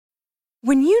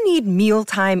When you need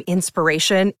mealtime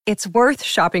inspiration, it's worth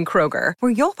shopping Kroger,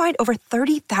 where you'll find over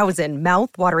 30,000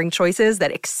 mouth-watering choices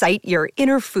that excite your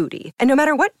inner foodie. And no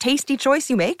matter what tasty choice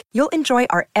you make, you'll enjoy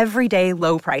our everyday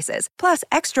low prices, plus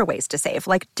extra ways to save,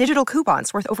 like digital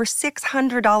coupons worth over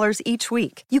 $600 each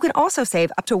week. You can also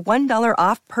save up to $1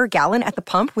 off per gallon at the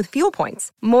pump with fuel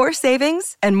points. More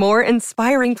savings and more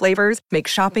inspiring flavors make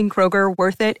shopping Kroger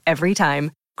worth it every time.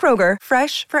 Kroger,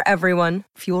 fresh for everyone.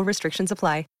 Fuel restrictions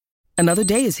apply. Another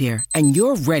day is here, and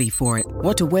you're ready for it.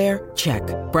 What to wear? Check.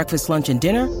 Breakfast, lunch, and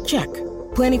dinner? Check.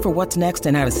 Planning for what's next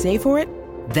and how to save for it?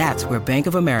 That's where Bank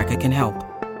of America can help.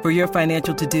 For your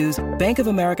financial to-dos, Bank of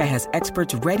America has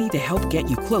experts ready to help get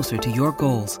you closer to your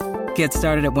goals. Get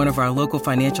started at one of our local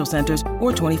financial centers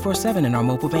or 24/7 in our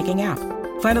mobile banking app.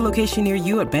 Find a location near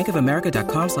you at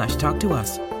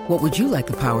bankofamerica.com/talktous. What would you like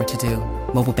the power to do?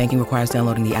 Mobile banking requires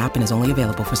downloading the app and is only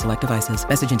available for select devices.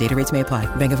 Message and data rates may apply.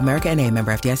 Bank of America N.A.,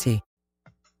 member FDIC.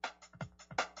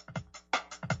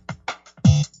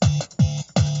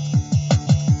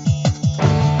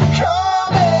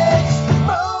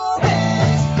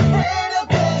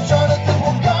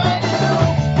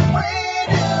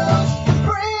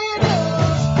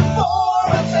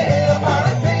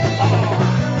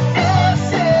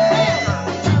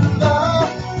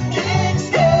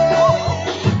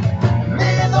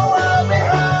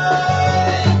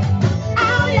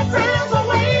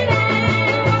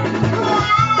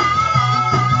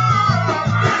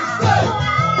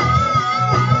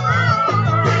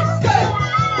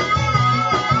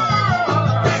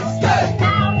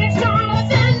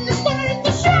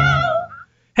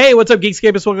 Hey, what's up,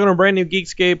 Geekscapists? Welcome to a brand new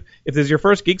Geekscape. If this is your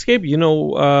first Geekscape, you know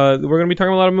we're going to be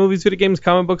talking a lot of movies, video games,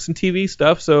 comic books, and TV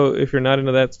stuff. So if you're not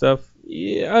into that stuff,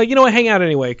 you know what, hang out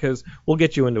anyway, because we'll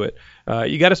get you into it.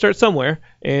 You got to start somewhere,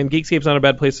 and Geekscape's not a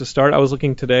bad place to start. I was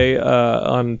looking today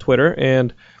on Twitter,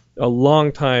 and a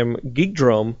longtime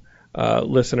Geekdrome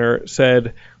listener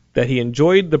said that he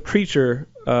enjoyed the Preacher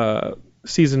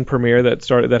season premiere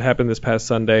that happened this past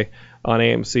Sunday on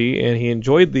AMC, and he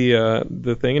enjoyed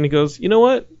the thing, and he goes, you know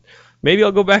what? Maybe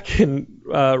I'll go back and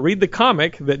read the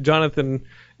comic that Jonathan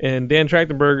and Dan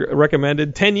Trachtenberg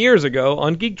recommended 10 years ago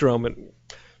on Geekdrome. And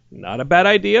not a bad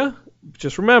idea.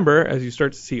 Just remember, as you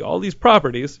start to see all these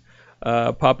properties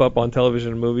pop up on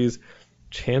television and movies,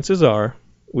 chances are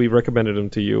we've recommended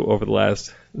them to you over the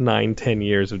last 9-10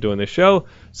 years of doing this show.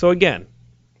 So again,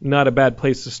 not a bad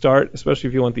place to start, especially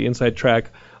if you want the inside track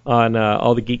on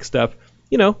all the geek stuff.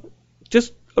 You know,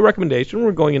 just a recommendation.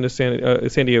 We're going into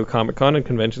San Diego Comic-Con and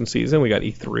convention season. We got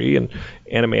E3 and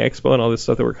Anime Expo and all this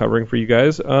stuff that we're covering for you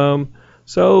guys.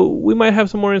 So we might have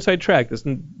some more inside track. This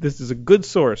is a good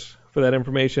source for that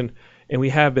information, and we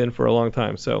have been for a long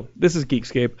time. So this is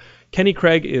Geekscape. Kenny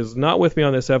Craig is not with me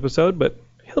on this episode, but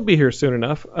he'll be here soon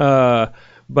enough. But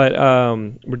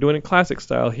we're doing it classic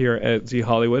style here at Z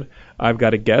Hollywood. I've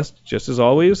got a guest, just as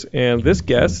always, and this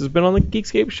guest has been on the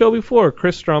Geekscape show before,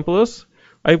 Chris Strompoulos.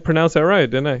 I pronounced that right,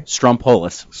 didn't I?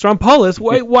 Strompoulos.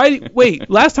 Wait.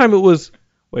 Last time it was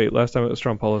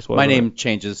Strompoulos. My name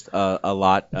changes a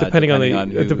lot depending on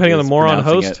the moron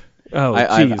host. It. Oh,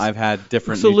 I've had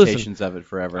different mutations of it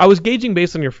forever. I was gauging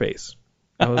based on your face.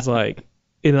 I was like,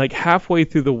 halfway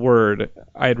through the word,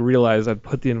 I had realized I'd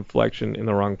put the inflection in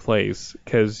the wrong place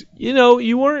because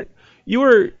you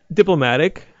were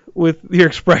diplomatic with your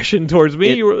expression towards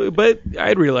me, but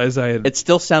I'd realized It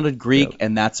still sounded Greek,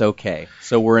 and that's okay.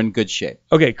 So we're in good shape.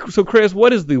 Okay, so Chris,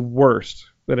 what is the worst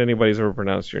that anybody's ever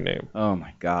pronounced your name? Oh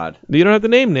my God! You don't have to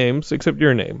name names except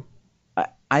your name.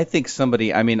 I think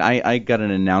somebody. I mean, I got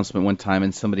an announcement one time,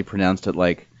 and somebody pronounced it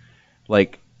like,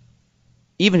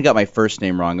 even got my first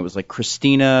name wrong. It was like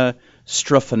Christina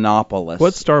Strophanopoulos.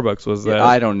 What Starbucks was that?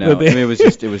 I don't know. I mean, it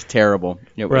was terrible.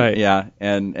 Right. Yeah,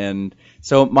 and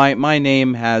so my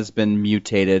name has been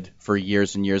mutated for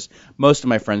years and years. Most of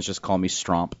my friends just call me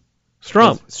Stromp.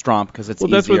 Stromp, because it's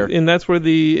easier. That's where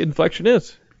the inflection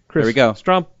is. Chris, there we go.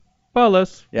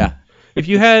 Strompoulos. Yeah. If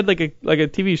you had like a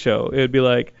TV show, it would be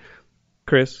like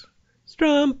Chris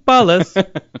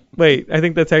Strompoulos. Wait, I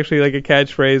think that's actually like a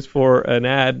catchphrase for an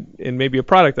ad in maybe a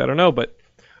product. I don't know, but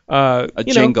a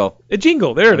jingle. A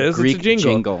jingle. There it is. Greek it's a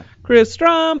jingle. Chris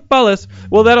Strompoulos.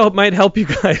 Well, that might help you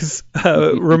guys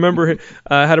remember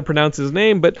how to pronounce his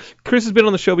name. But Chris has been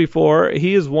on the show before.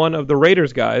 He is one of the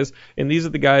Raiders guys, and these are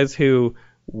the guys who,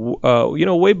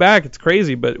 way back, it's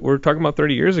crazy, but we're talking about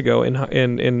 30 years ago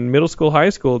in middle school, high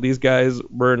school. These guys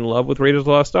were in love with Raiders of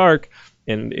the Lost Ark,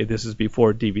 and this is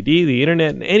before DVD, the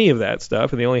internet, and any of that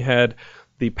stuff. And they only had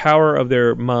the power of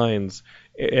their minds,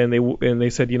 and they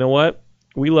said, you know what?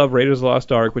 We love Raiders of the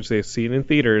Lost Ark, which they've seen in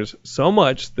theaters so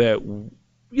much that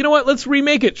you know what? Let's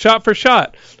remake it shot for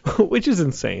shot, which is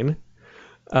insane.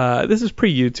 This is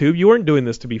pre-YouTube. You weren't doing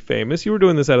this to be famous. You were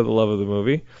doing this out of the love of the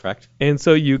movie. Correct. And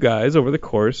so you guys, over the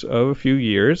course of a few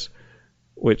years,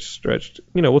 which stretched,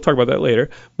 we'll talk about that later,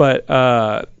 but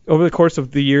over the course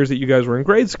of the years that you guys were in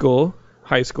grade school,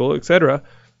 high school, etc.,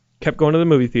 kept going to the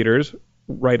movie theaters,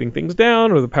 writing things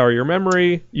down, or the power of your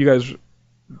memory. You guys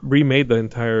remade the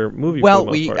entire movie. Well,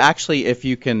 for the most we part. actually, if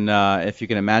you can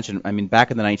imagine, I mean,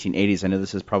 back in the 1980s, I know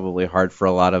this is probably hard for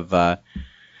a lot of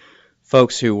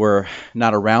folks who were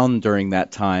not around during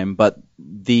that time, but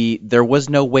there was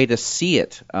no way to see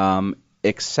it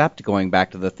except going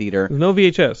back to the theater. No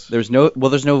VHS. There's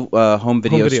no home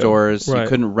video stores. Right. You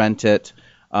couldn't rent it.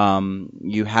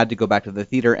 You had to go back to the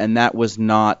theater, and that was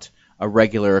not a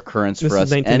regular occurrence This for is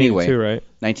us 1982, anyway. right?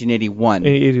 1981.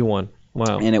 81.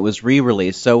 Wow. And it was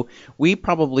re-released. So we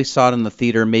probably saw it in the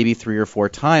theater maybe 3 or 4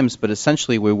 times, but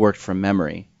essentially we worked from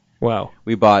memory. Wow.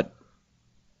 We bought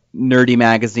nerdy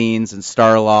magazines and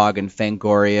Starlog and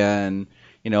Fangoria and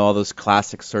all those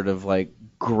classic sort of like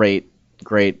great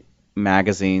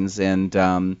magazines, and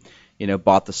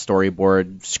bought the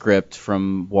storyboard script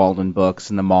from Walden Books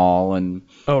in the mall, and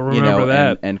remember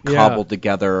that. and cobbled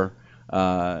together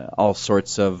all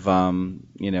sorts of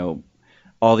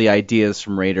all the ideas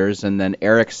from Raiders. And then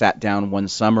Eric sat down one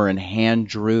summer and hand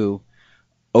drew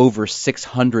over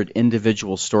 600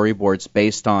 individual storyboards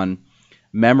based on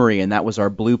memory, and that was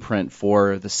our blueprint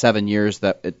for the 7 years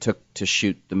that it took to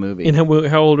shoot the movie. And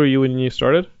how old were you when you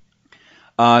started?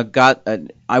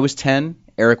 I was 10.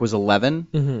 Eric was 11.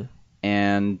 Mm-hmm.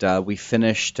 And we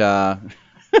finished.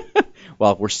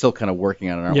 Well, we're still kind of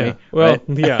working on it, aren't we? Well, right?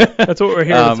 yeah, that's what we're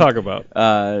here to talk about.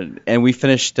 And we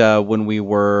finished when we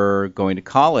were going to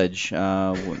college,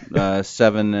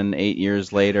 7 and 8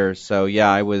 years later. So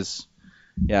yeah, I was.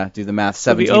 Yeah, do the math.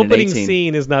 17 so the opening and 18.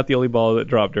 scene is not the only ball that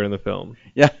dropped during the film.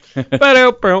 Yeah. But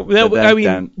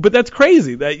that's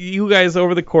crazy that you guys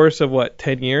over the course of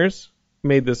 10 years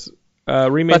made this.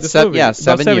 Remade this movie. Yeah,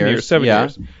 7 years. 7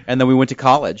 years. And then we went to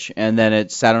college, and then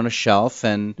it sat on a shelf.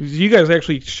 And you guys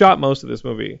actually shot most of this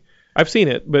movie. I've seen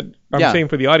it, but I'm saying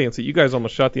for the audience that you guys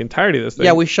almost shot the entirety of this thing.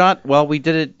 Yeah, we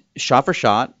did it shot for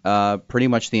shot, pretty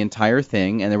much the entire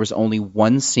thing. And there was only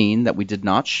one scene that we did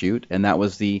not shoot, and that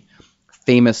was the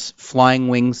famous flying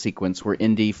wing sequence where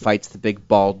Indy fights the big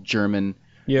bald German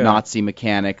Nazi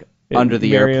mechanic under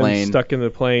the airplane, stuck in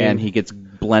the plane, and he gets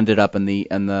blended up in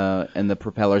the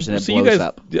propellers, and it blows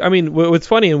up. I mean, what's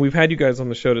funny, and we've had you guys on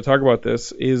the show to talk about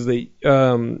this, is that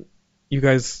you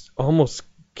guys almost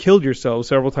killed yourselves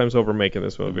several times over making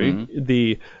this movie. Mm-hmm.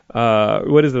 The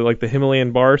what is it, like the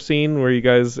Himalayan bar scene where you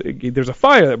guys, there's a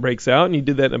fire that breaks out, and you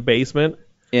did that in a basement.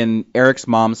 In Eric's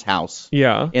mom's house.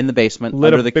 Yeah. In the basement,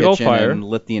 lit under the big old kitchen, fire. and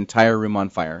lit the entire room on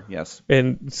fire. Yes.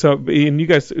 And you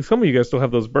guys, some of you guys still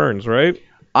have those burns, right?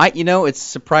 It's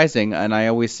surprising, and I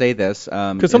always say this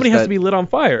because somebody has to be lit on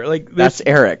fire. Like that's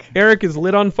Eric. Eric is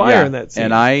lit on fire in that scene.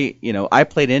 And I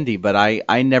played Indy, but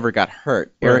I never got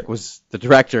hurt. Right. Eric was the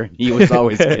director, and he was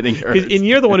always getting hurt. And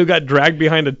you're the one who got dragged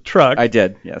behind a truck. I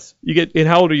did, yes. And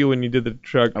how old are you when you did the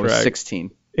truck drag? I was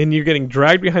 16. And you're getting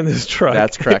dragged behind this truck.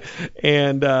 That's correct.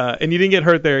 And you didn't get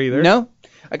hurt there either. No,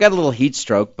 I got a little heat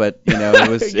stroke, but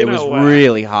it was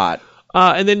really hot.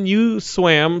 And then you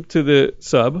swam to the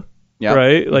sub. Yep.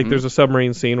 Right? Like there's a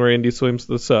submarine scene where Indy swims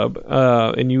to the sub.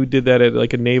 And you did that at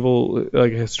like a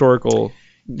historical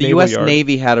The U.S.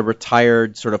 Navy had a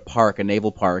retired sort of park, a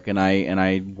naval park, and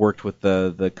I worked with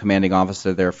the commanding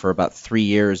officer there for about 3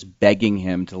 years, begging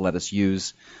him to let us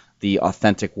use the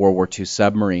authentic World War II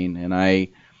submarine. And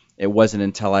it wasn't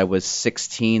until I was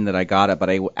 16 that I got it, but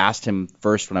I asked him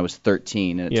first when I was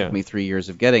 13, and it took me 3 years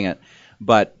of getting it.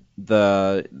 But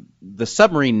the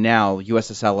submarine now,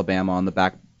 USS Alabama, on the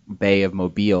back bay of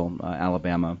Mobile,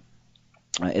 Alabama,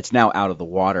 it's now out of the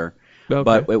water. Okay.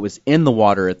 But it was in the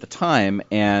water at the time,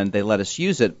 and they let us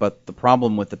use it. But the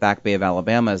problem with the back bay of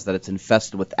Alabama is that it's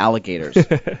infested with alligators.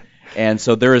 And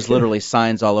so there is literally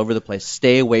signs all over the place,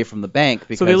 stay away from the bank.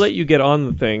 Because, so they let you get on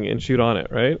the thing and shoot on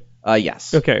it, right?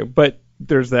 Yes. Okay, but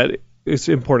there's that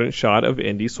important shot of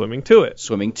Indy swimming to it.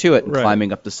 Swimming to it and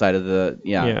climbing up the side of the,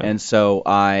 And so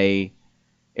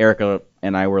Erica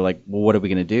and I were like, well, what are we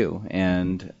going to do?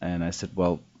 And I said,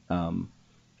 well,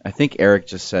 I think Eric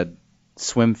just said,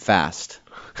 swim fast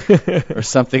or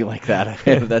something like that.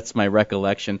 That's my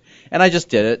recollection. And I just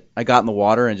did it. I got in the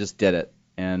water and just did it.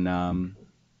 And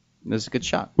it was a good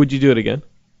shot. Would you do it again?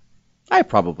 I'd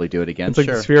probably do it again. It's like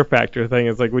the fear factor thing.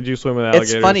 It's like, would you swim with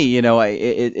alligators? It's funny,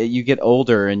 you get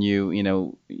older and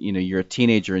you're a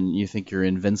teenager and you think you're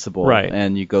invincible. Right.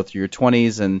 And you go through your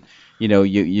 20s and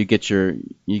you get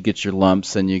your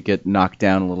lumps and you get knocked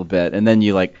down a little bit, and then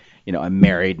you like, I'm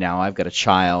married now, I've got a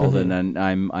child, and then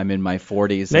I'm in my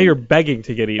 40s. Now you're begging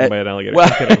to get eaten by an alligator. Well,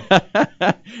 I'm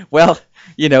kidding. well,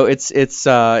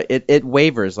 it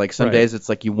wavers. Like some days it's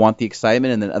like you want the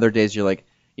excitement, and then other days you're like,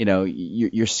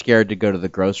 you're scared to go to the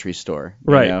grocery store.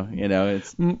 Right.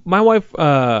 It's my wife,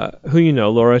 who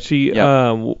Laura. She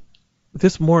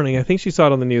this morning, I think she saw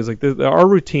it on the news. Like our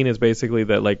routine is basically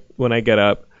that, like when I get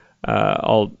up,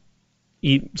 I'll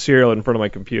eat cereal in front of my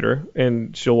computer,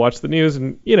 and she'll watch the news,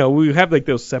 and we have like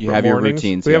those separate mornings. Your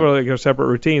routines. We have like our separate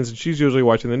routines, and she's usually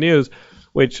watching the news,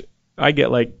 which I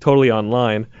get like totally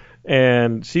online,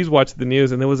 and she's watching the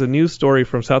news, and there was a news story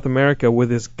from South America where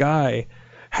this guy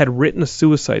had written a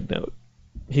suicide note.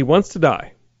 He wants to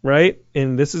die, right?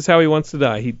 And this is how he wants to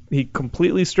die. He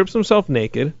completely strips himself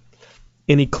naked,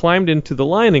 and he climbed into the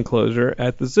lion enclosure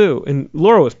at the zoo. And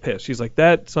Laura was pissed. She's like,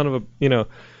 that son of a,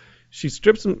 he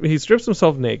strips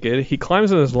himself naked. He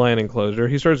climbs in this lion enclosure.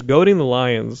 He starts goading the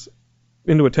lions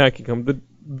into attacking him.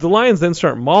 The lions then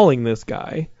start mauling this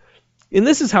guy. And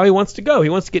this is how he wants to go. He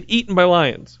wants to get eaten by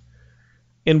lions.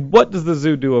 And what does the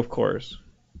zoo do, of course?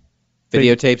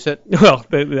 Videotapes it? Well,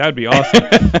 that'd be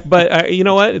awesome. But you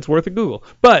know what? It's worth a Google.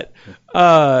 But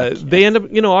they end up,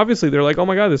 obviously they're like, oh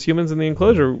my God, there's humans in the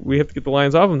enclosure. We have to get the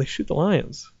lions off them. They shoot the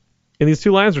lions. And these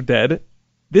 2 lions are dead.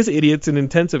 This idiot's in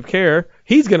intensive care.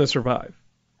 He's going to survive,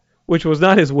 which was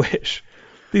not his wish.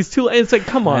 These 2, it's like,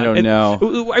 come on. I don't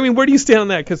know. I mean, where do you stand on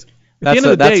that? Because at the end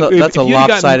of the day, that's a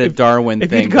lopsided Darwin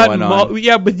thing going on.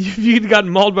 Yeah, but if you'd gotten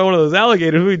mauled by one of those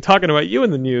alligators, we'd be talking about you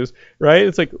in the news, right?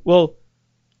 It's like, well,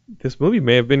 this movie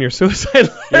may have been your suicide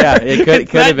letter. Yeah, it could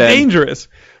have been dangerous,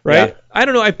 right? Yeah. I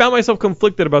don't know. I found myself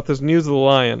conflicted about this news of the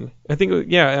lion. I think, I'm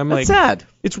That's like, sad.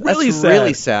 It's really That's sad.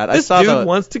 Really sad. This dude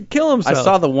wants to kill himself. I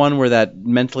saw the one where that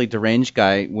mentally deranged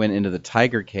guy went into the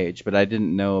tiger cage, but I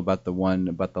didn't know about the one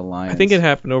about the lions. I think it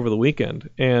happened over the weekend,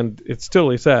 and it's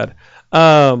totally sad.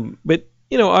 But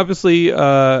obviously,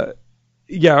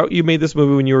 you made this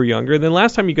movie when you were younger. And then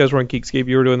last time you guys were on Geekscape,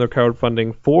 you were doing the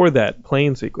crowdfunding for that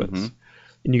plane sequence. Mm-hmm.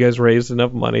 And you guys raised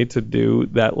enough money to do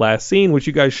that last scene, which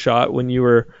you guys shot when you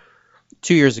were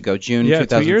 2 years ago, June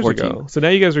 2014. 2 years ago. So now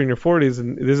you guys are in your 40s,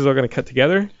 and this is all going to cut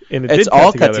together. And it's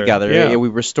all cut together. Yeah. We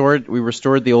restored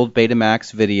the old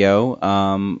Betamax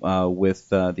video with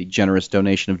the generous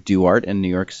donation of Duart in New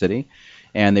York City,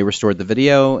 and they restored the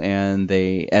video and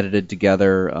they edited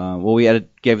together.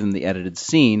 Gave them the edited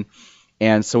scene,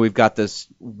 and so we've got this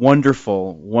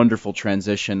wonderful, wonderful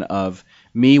transition of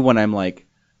me when I'm like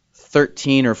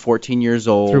 13 or 14 years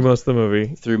old through most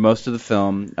of the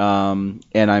film,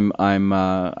 and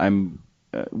I'm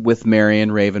with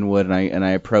Marion Ravenwood, and I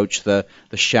approach the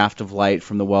shaft of light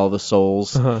from the Well of the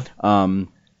Souls, and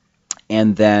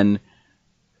then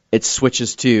it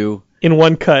switches to in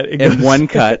one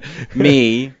cut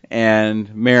me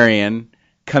and Marion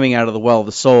coming out of the Well of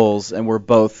the Souls, and we're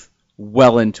both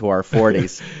well into our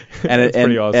 40s, and That's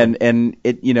pretty awesome. And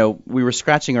it, we were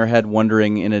scratching our head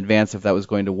wondering in advance if that was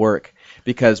going to work,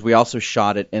 because we also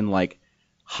shot it in like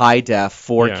high def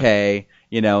 4K,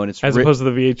 and it's as opposed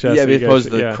to the VHS, as opposed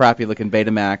to the crappy looking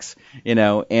Betamax,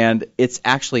 and it's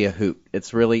actually a hoot.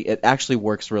 It actually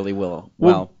works really well.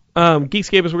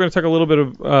 Geekscapists, we're going to talk a little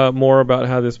bit more about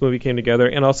how this movie came together,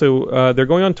 and also they're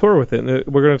going on tour with it. And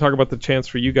we're going to talk about the chance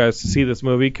for you guys to see this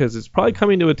movie, because it's probably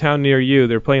coming to a town near you.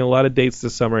 They're playing a lot of dates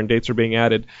this summer, and dates are being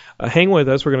added. Hang with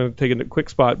us. We're going to take a quick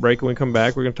spot break. When we come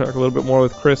back, we're going to talk a little bit more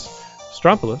with Chris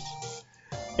Strompoulos.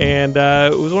 And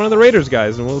it was one of the Raiders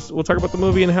guys, and we'll talk about the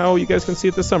movie and how you guys can see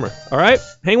it this summer. All right?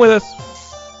 Hang with us.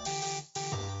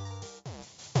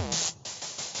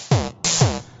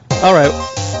 All right.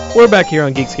 We're back here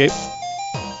on Geekscape.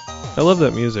 I love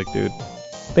that music, dude.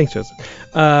 Thanks, Joseph.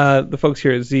 The folks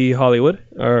here at Z Hollywood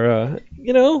are,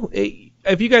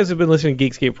 if you guys have been listening to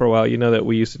Geekscape for a while, you know that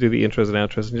we used to do the intros and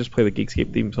outros and just play the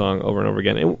Geekscape theme song over and over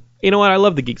again. And you know what? I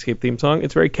love the Geekscape theme song.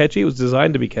 It's very catchy. It was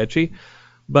designed to be catchy.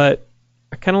 But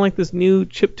I kind of like this new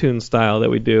chiptune style that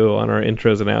we do on our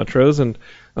intros and outros, and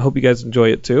I hope you guys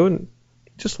enjoy it too. And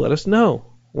just let us know.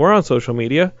 We're on social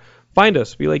media. Find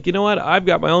us. Be like, you know what? I've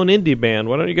got my own indie band.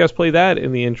 Why don't you guys play that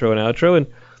in the intro and outro? And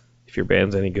if your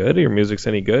band's any good, or your music's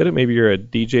any good, maybe you're a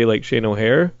DJ like Shane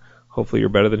O'Hare. Hopefully you're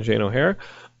better than Shane O'Hare.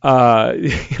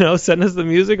 Send us the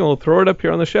music and we'll throw it up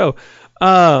here on the show.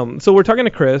 So we're talking to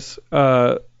Chris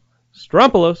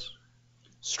Strompoulos.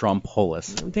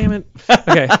 Damn it.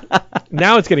 Okay.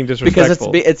 Now it's getting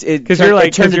disrespectful. Because it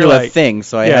turned into a thing,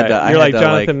 so I had to. You're like,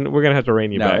 Jonathan, we're gonna have to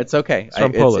rein you back. No, it's okay.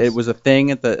 It was a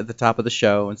thing at the top of the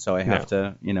show, and so I have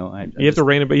to. You have to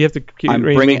rein it, but you have to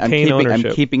maintain ownership.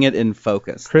 I'm keeping it in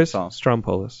focus. Chris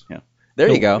Strompoulos. Yeah. There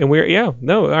you go.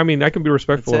 And I mean, I can be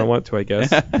respectful when I want to, I guess.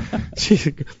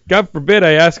 God forbid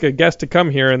I ask a guest to come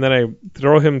here and then I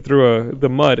throw him through the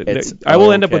mud. I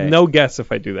will end up with no guests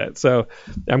if I do that. So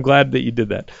I'm glad that you did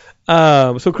that.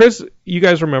 So Chris, you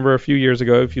guys remember a few years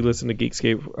ago, if you listen to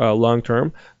Geekscape long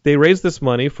term, they raised this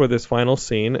money for this final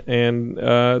scene and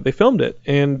they filmed it.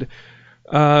 And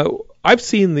I've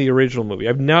seen the original movie.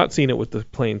 I've not seen it with the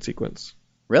plane sequence.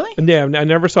 Really? Yeah, I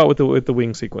never saw it with the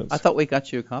wing sequence. I thought we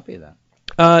got you a copy of that.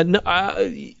 No,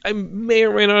 I may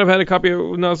or may not have had a copy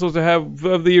of not supposed to have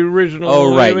of the original.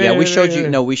 Oh right, yeah, we showed you.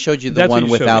 No, we showed you the one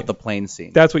without the plane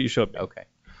scene. That's what you showed me. Okay.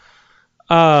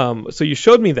 So you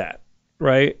showed me that,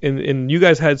 right? And you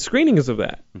guys had screenings of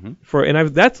that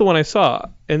that's the one I saw.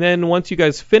 And then once you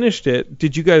guys finished it,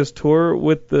 did you guys tour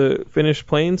with the finished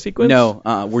plane sequence? No,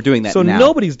 we're doing that now. So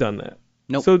nobody's done that.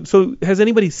 Nope. So has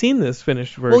anybody seen this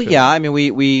finished version? Well, yeah. I mean,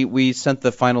 we sent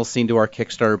the final scene to our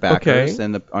Kickstarter backers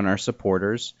and on our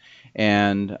supporters,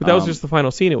 and but that was just the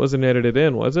final scene. It wasn't edited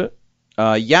in, was it?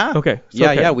 Yeah. Okay.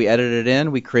 Yeah. We edited it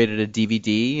in. We created a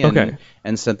DVD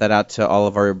and sent that out to all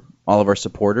of our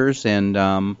supporters, and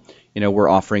we're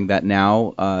offering that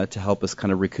now to help us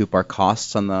kind of recoup our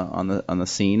costs on the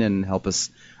scene and help us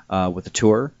with the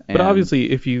tour. But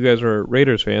obviously, if you guys are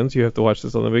Raiders fans, you have to watch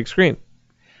this on the big screen.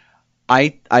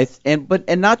 And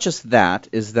not just that,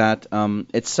 is that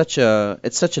it's such a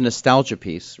nostalgia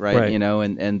piece, right?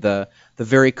 And the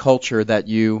very culture that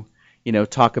you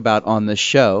talk about on this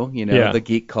show, the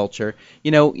geek culture.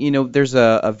 There's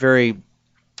a very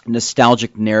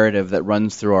nostalgic narrative that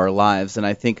runs through our lives, and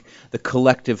I think the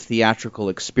collective theatrical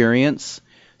experience,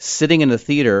 sitting in a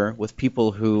theater with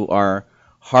people who are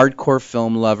hardcore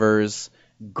film lovers,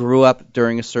 grew up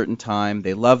during a certain time.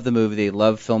 They love the movie. They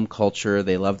love film culture.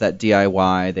 They love that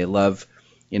DIY. They love,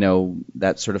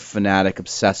 that sort of fanatic,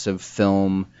 obsessive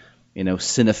film,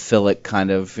 cinephilic kind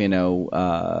of,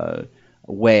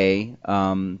 way.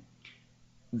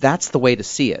 That's the way to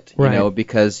see it,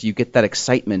 because you get that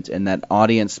excitement and that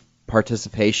audience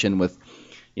participation with,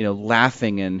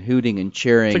 laughing and hooting and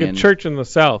cheering. It's like a church in the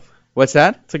South. What's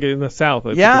that? It's like in the South.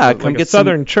 It's come get a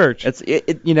Southern church. Hallelujah.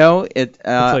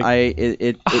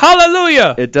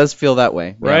 It does feel that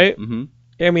way, right? Yeah. Mm-hmm.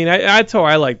 I mean, that's how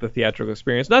I like the theatrical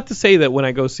experience. Not to say that when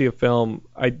I go see a film,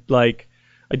 I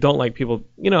don't like people.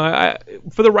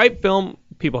 For the right film,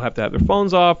 people have to have their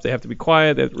phones off. They have to be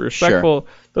quiet. They have to be respectful. Sure.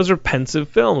 Those are pensive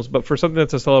films. But for something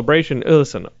that's a celebration,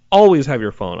 listen, always have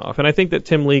your phone off. And I think that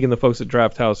Tim League and the folks at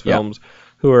Draft House Films,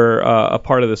 who are a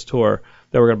part of this tour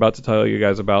that we're about to tell you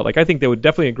guys about, I think they would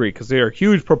definitely agree, because they are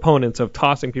huge proponents of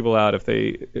tossing people out if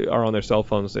they are on their cell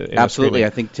phones. Absolutely, I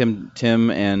think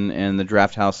Tim and the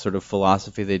Draft House sort of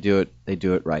philosophy, they do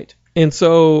it right. And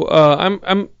so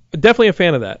I'm definitely a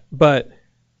fan of that, but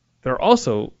they're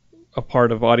also a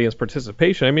part of audience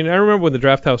participation. I mean, I remember when the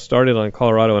Draft House started on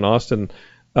Colorado and Austin,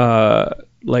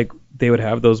 they would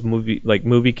have those movie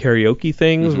karaoke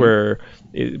things where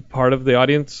part of the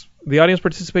audience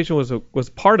participation was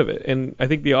part of it, and I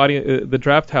think the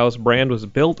Draft House brand was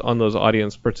built on those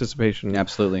audience participation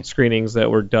screenings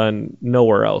that were done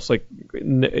nowhere else.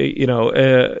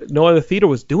 No other theater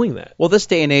was doing that. Well, this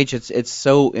day and age, it's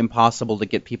so impossible to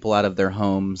get people out of their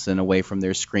homes and away from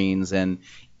their screens and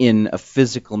in a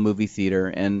physical movie theater,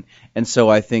 and so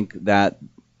I think that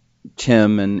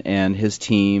Tim and his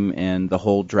team and the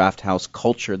whole Draft House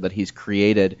culture that he's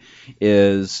created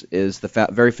is the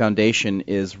very foundation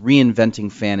is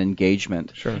reinventing fan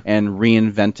engagement and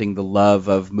reinventing the love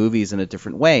of movies in a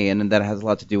different way, and that has a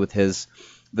lot to do with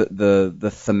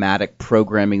the thematic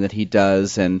programming that he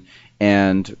does and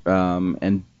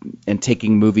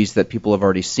taking movies that people have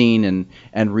already seen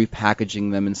and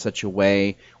repackaging them in such a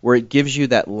way where it gives you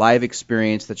that live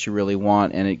experience that you really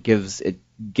want, and it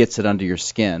gets it under your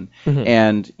skin. Mm-hmm.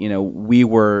 And we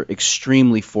were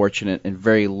extremely fortunate and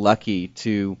very lucky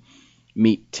to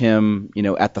meet Tim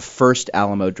at the first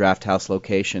Alamo Draft House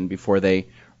location before they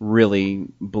really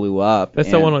blew up. That's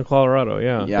the one in Colorado,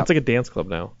 yeah. It's like a dance club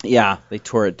now. Yeah, they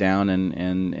tore it down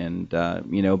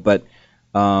but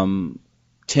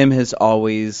Tim has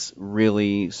always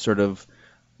really sort of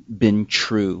been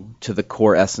true to the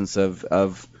core essence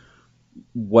of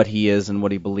what he is and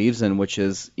what he believes in, which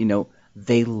is,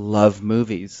 they love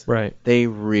movies. Right. They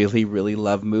really, really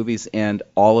love movies, and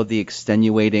all of the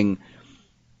extenuating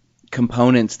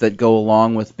components that go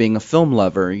along with being a film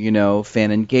lover,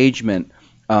 fan engagement,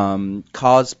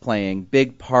 cosplaying,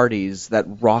 big parties, that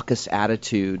raucous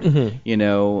attitude,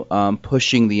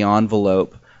 pushing the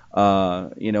envelope,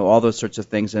 all those sorts of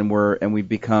things, and we've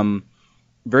become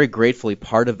very gratefully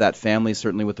part of that family,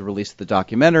 certainly with the release of the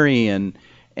documentary, and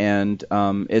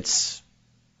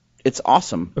it's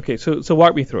awesome. Okay, so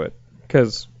walk me through it,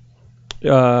 because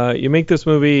you make this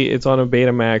movie, it's on a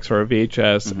Betamax or a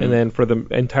VHS, and then for the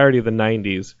entirety of the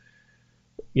 90s,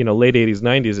 late 80s,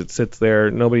 90s, it sits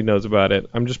there. Nobody knows about it.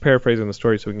 I'm just paraphrasing the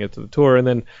story so we can get to the tour. And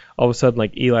then all of a sudden,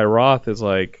 like, Eli Roth is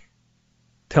like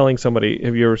telling somebody,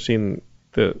 have you ever seen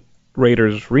the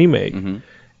Raiders remake? And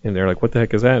they're like, what the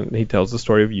heck is that? And he tells the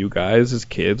story of you guys as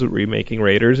kids remaking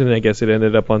Raiders, and I guess it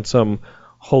ended up on some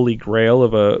holy grail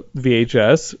of a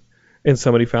VHS, and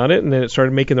somebody found it, and then it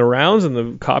started making the rounds, and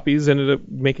the copies ended up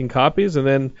making copies, and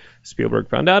then Spielberg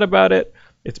found out about it.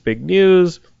 It's big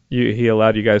news. He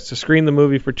allowed you guys to screen the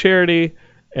movie for charity,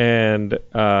 and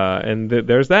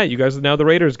there's that. You guys are now the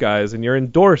Raiders guys, and you're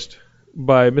endorsed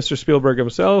by Mr. Spielberg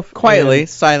himself. Quietly,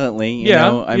 silently, you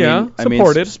know.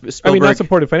 Supported. Spielberg, not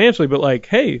supported financially, but like,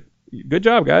 hey, good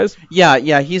job, guys.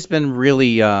 Yeah, he's been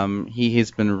really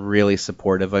he's been really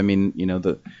supportive. I mean,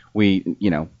 we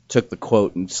took the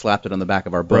quote and slapped it on the back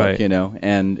of our book, Right.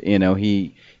 and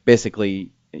he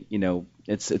basically,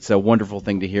 it's a wonderful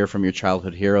thing to hear from your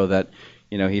childhood hero that,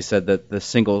 he said that the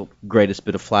single greatest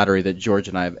bit of flattery that George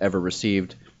and I have ever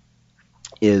received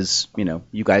is,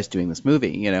 you guys doing this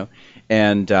movie,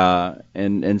 and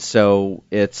so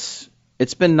it's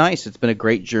been nice. It's been a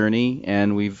great journey,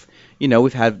 and we've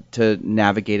had to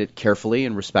navigate it carefully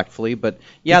and respectfully, but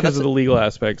Because of the legal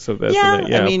aspects of this. Yeah,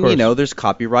 and I mean, of course. there's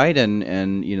copyright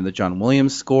and the John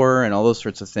Williams score and all those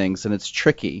sorts of things, and it's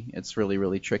tricky. It's really,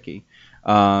 really tricky,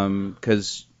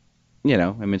 because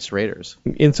it's Raiders.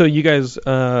 And so you guys,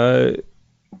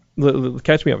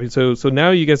 catch me up. So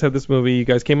now you guys have this movie. You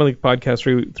guys came on the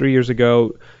podcast 3 years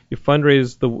ago. You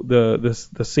fundraised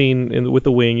the scene with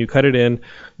the wing. You cut it in.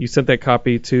 You sent that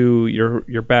copy to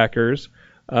your backers.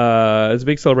 It's a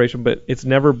big celebration, but it's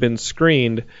never been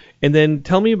screened. And then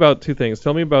tell me about two things.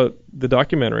 Tell me about the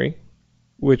documentary,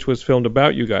 which was filmed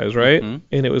about you guys, right? And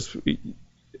it was.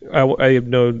 I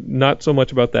know not so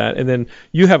much about that. And then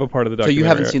you have a part of the documentary. So you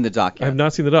haven't seen the doc yet? I have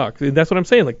not seen the doc. And that's what I'm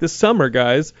saying. Like, this summer,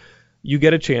 guys, you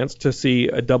get a chance to see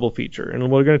a double feature. And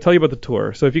we're going to tell you about the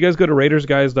tour. So if you guys go to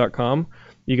RaidersGuys.com,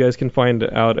 you guys can find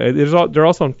out. They're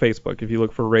also on Facebook if you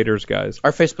look for Raiders Guys.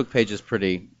 Our Facebook page is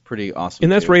pretty awesome.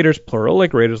 And that's too. Raiders plural,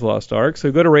 like Raiders Lost Ark.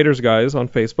 So go to Raiders Guys on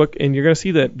Facebook, and you're going to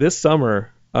see that this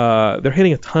summer they're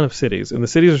hitting a ton of cities, and the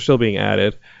cities are still being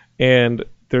added. And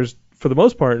there's, for the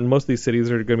most part, in most of these cities,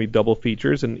 there are going to be double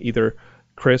features, and either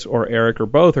Chris or Eric or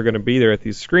both are going to be there at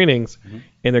these screenings,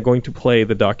 and they're going to play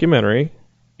the documentary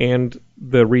and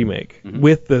the remake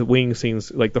with the wing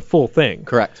scenes, like the full thing.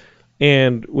 Correct.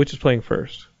 And which is playing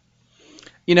first?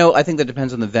 I think that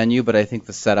depends on the venue, but I think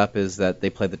the setup is that they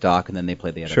play the doc and then they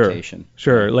play the adaptation.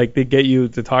 Sure. Like, they get you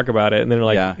to talk about it, and then they're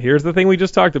like, Yeah. here's the thing we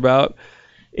just talked about.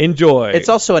 Enjoy. It's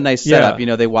also a nice setup.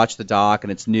 Yeah. They watch the doc,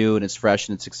 and it's new, and it's fresh,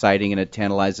 and it's exciting, and it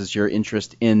tantalizes your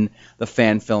interest in the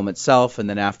fan film itself. And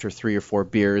then after 3 or 4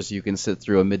 beers, you can sit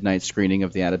through a midnight screening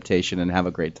of the adaptation and have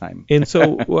a great time. And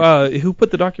so, who put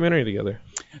the documentary together?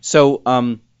 So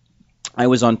I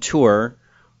was on tour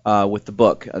with the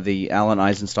book. Alan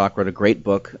Eisenstock wrote a great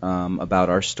book about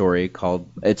our story called,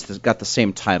 it's got the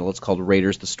same title. It's called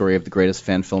Raiders, the Story of the Greatest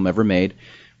Fan Film Ever Made,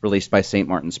 released by St.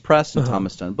 Martin's Press and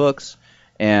Thomas Dunn Books.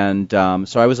 And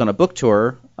so I was on a book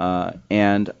tour,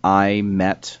 and I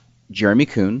met Jeremy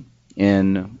Kuhn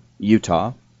in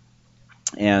Utah.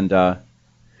 And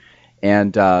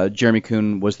Jeremy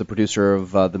Kuhn was the producer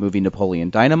of the movie Napoleon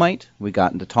Dynamite. We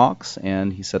got into talks,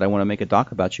 and he said, I want to make a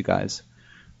doc about you guys.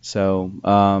 So,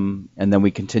 and then we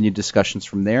continued discussions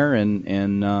from there, and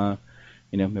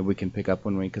maybe we can pick up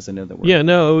when because I know that we're... Yeah,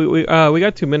 no, we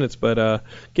got 2 minutes, but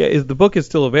the book is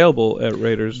still available at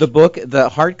Raiders. The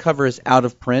hardcover is out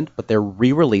of print, but they're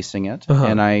re-releasing it,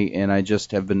 and I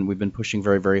just we've been pushing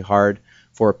very, very hard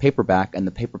for a paperback, and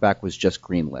the paperback was just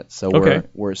greenlit. So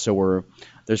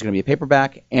there's going to be a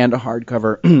paperback and a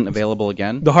hardcover available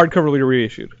again. The hardcover will be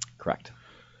reissued. Correct.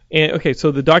 And okay,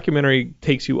 so the documentary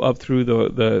takes you up through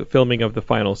the filming of the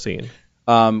final scene.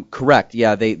 Correct.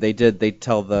 Yeah, they did. They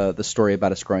tell the story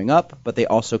about us growing up, but they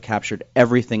also captured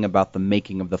everything about the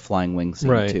making of the flying wing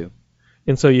scene too.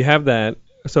 And so you have that.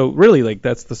 So really, like,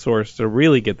 that's the source to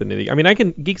really get the nitty. I mean,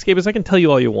 Geekscapists, I can tell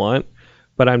you all you want,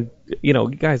 but I'm,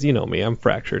 guys, you know me, I'm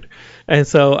fractured, and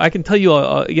so I can tell you,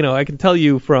 I can tell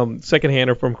you from secondhand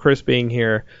or from Chris being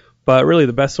here. But really,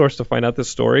 the best source to find out this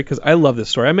story, because I love this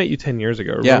story. I met you 10 years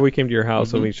ago. Remember we came to your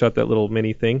house and we shot that little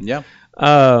mini thing? Yeah.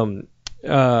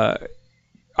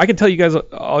 I can tell you guys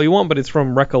all you want, but it's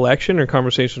from recollection or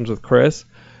conversations with Chris.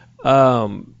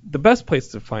 The best place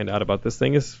to find out about this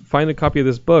thing is find a copy of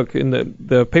this book. In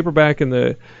the paperback and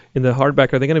the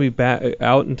hardback, are they going to be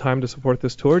out in time to support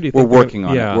this tour? Do you think we're working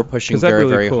on it? We're pushing very,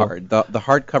 really very cool. hard. The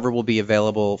hardcover will be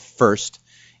available first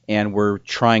and we're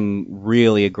trying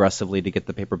really aggressively to get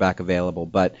the paperback available.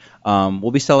 But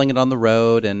we'll be selling it on the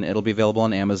road, and it'll be available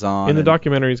on Amazon. And the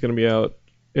documentary is going to be out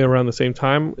around the same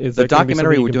time. Is the that gonna be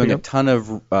documentary, something we're you can doing a pick up?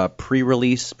 ton of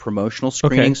pre-release promotional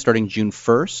screenings starting June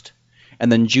 1st,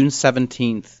 and then June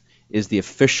 17th is the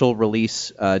official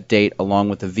release date, along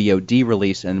with the VOD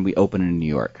release, and we open in New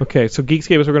York. Okay, so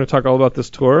Geekscape is we're going to talk all about this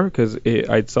tour because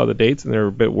I saw the dates and they're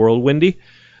a bit whirlwindy.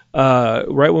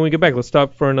 Right when we get back, let's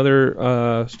stop for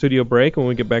another studio break. When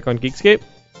we get back on Geekscape,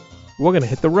 we're going to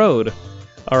hit the road.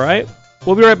 All right?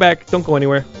 We'll be right back. Don't go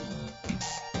anywhere.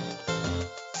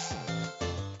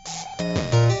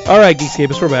 All right,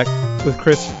 Geekscapists, we're back with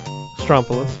Chris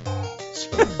Strompoulos.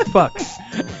 Fuck.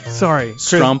 Sorry.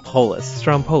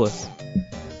 Strompoulos.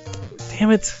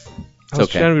 Damn it. I was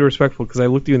trying to be respectful because I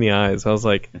looked you in the eyes. I was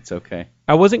like... It's okay.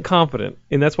 I wasn't confident,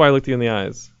 and that's why I looked you in the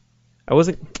eyes. I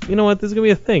wasn't... You know what? This is going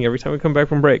to be a thing every time we come back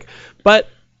from break. But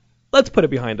let's put it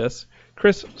behind us.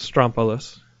 Chris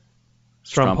Strompoulos.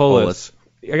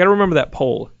 I got to remember that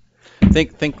pole.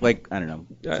 Think like, I don't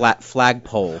know,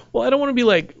 flagpole. Well, I don't want to be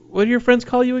like... What do your friends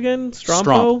call you again?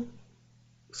 Strompo?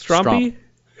 Strompy?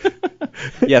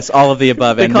 Yes, all of the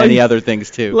above and many other things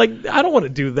too. Like, I don't want to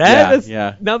do that.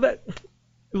 Yeah. Now that,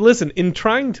 listen, in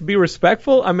trying to be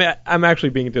respectful, I'm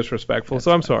actually being disrespectful.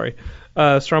 So I'm sorry.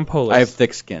 Strompoulos. I have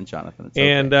thick skin, Jonathan. It's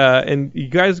okay. And you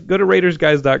guys go to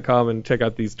RaidersGuys.com and check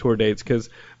out these tour dates because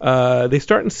they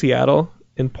start in Seattle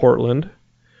and Portland.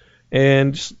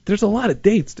 And there's a lot of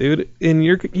dates, dude. And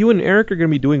you and Eric are going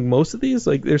to be doing most of these.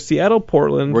 Like, there's Seattle,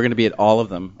 Portland. We're going to be at all of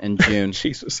them in June.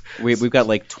 Jesus. We've got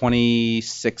like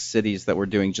 26 cities that we're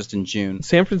doing just in June.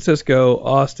 San Francisco,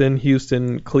 Austin,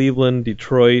 Houston, Cleveland,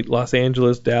 Detroit, Los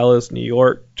Angeles, Dallas, New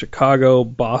York, Chicago,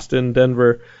 Boston,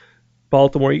 Denver,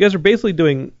 Baltimore. You guys are basically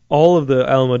doing all of the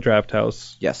Alamo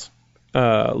Drafthouse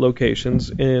locations.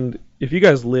 And if you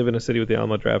guys live in a city with the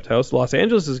Alamo Drafthouse, Los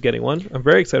Angeles is getting one. I'm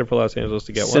very excited for Los Angeles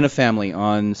to get one. Cinefamily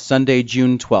on Sunday,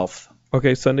 June 12th.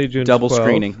 Okay, Sunday, June 12th. Double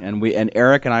screening. And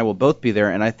Eric and I will both be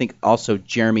there, and I think also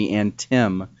Jeremy and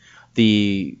Tim,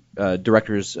 the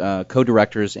directors,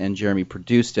 co-directors, and Jeremy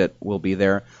produced it, will be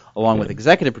there, along with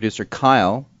executive producer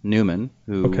Kyle Newman,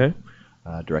 who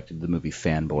directed the movie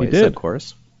Fanboys, of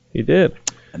course. He did.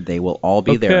 And they will all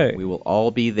be there. We will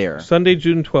all be there. Sunday,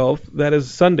 June 12th. That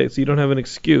is Sunday, so you don't have an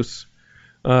excuse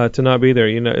to not be there.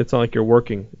 You know, it's not like you're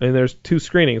working. And there's 2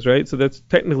 screenings, right? So that's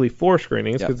technically 4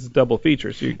 screenings because it's double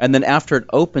feature. So and then after it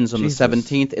opens on the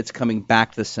 17th, it's coming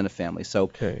back to the Cinefamily.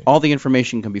 So all the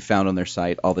information can be found on their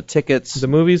site. All the tickets. The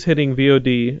movie's hitting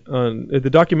VOD on. The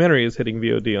documentary is hitting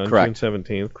VOD on June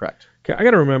 17th. Correct. Okay, I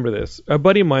got to remember this. A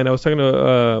buddy of mine, I was talking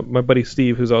to my buddy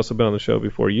Steve, who's also been on the show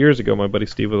before. Years ago, my buddy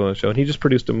Steve was on the show, and he just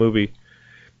produced a movie,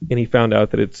 and he found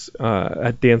out that it's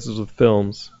at Dances with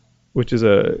Films, which is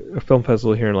a film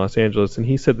festival here in Los Angeles, and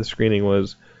he said the screening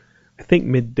was, I think,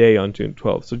 midday on June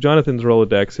 12th. So Jonathan's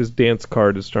Rolodex, his dance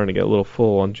card is starting to get a little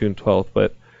full on June 12th,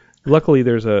 but luckily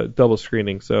there's a double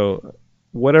screening, so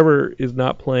whatever is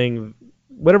not playing,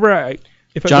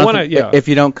 if Jonathan, I want to, if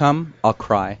you don't come, I'll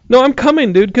cry. No, I'm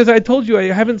coming, dude, because I told you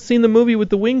I haven't seen the movie with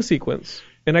the wing sequence,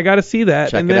 and I got to see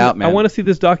that. Check it out, man. I want to see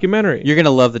this documentary. You're gonna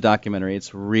love the documentary.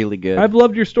 It's really good. I've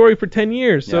loved your story for 10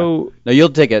 years, so no, you'll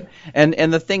dig it.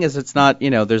 And the thing is, it's not,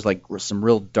 there's like some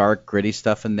real dark, gritty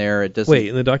stuff in there. It doesn't. Wait,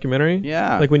 in the documentary?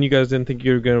 Yeah. Like when you guys didn't think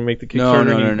you were gonna make the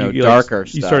Kickstarter. No, darker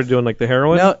stuff. You started doing like the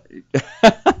heroin. No.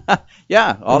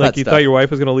 Yeah, all like that you stuff. thought your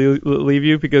wife was gonna leave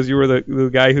you because you were the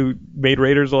guy who made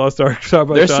Raiders of the Lost Ark.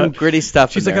 There's some gritty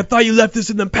stuff. She's in like, there. I thought you left this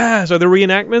in the past. Are there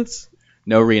reenactments?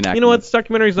 No reenactments. You know what? This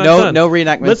documentary's not done. No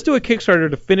reenactments. Let's do a Kickstarter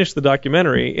to finish the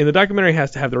documentary, and the documentary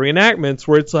has to have the reenactments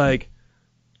where it's like,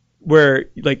 where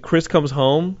like Chris comes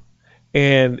home,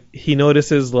 and he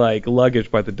notices like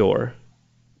luggage by the door,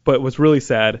 but what's really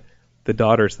sad, the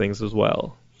daughter's things as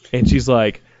well, and she's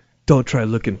like, don't try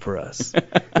looking for us,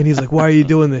 and he's like, why are you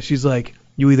doing this? She's like,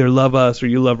 you either love us or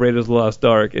you love Raiders of the Lost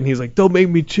Ark. And he's like, don't make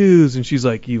me choose. And she's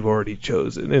like, you've already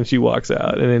chosen. And she walks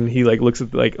out. And then he like looks at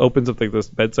opens up like this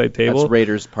bedside table. That's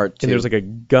Raiders Part 2. And there's like a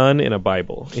gun and a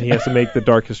Bible. And he has to make the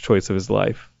darkest choice of his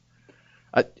life.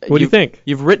 What do you think?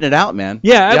 You've written it out, man.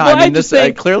 Yeah, well, I just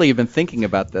think, clearly you've been thinking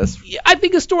about this. I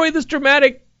think a story this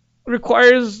dramatic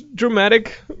requires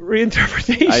dramatic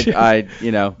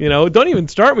reinterpretation. Don't even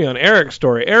start me on Eric's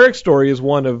story. Eric's story is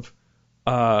one of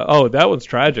that one's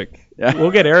tragic. Yeah.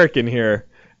 We'll get Eric in here,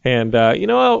 and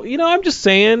I'm just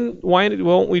saying, why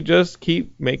won't we just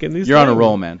keep making these? You're on a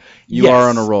roll, man. You are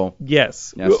on a roll.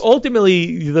 Yes.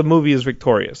 Ultimately, the movie is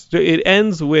victorious. It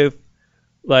ends with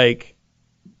like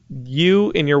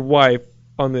you and your wife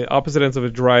on the opposite ends of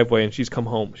a driveway, and she's come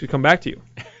home. She's come back to you.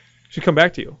 She's come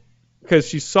back to you because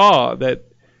she saw that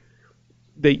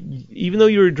that even though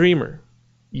you were a dreamer,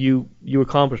 you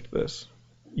accomplished this.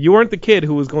 You weren't the kid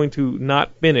who was going to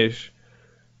not finish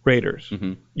Raiders.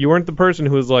 Mm-hmm. You weren't the person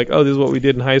who was like, oh, this is what we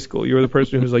did in high school. You were the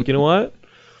person who was like, you know what?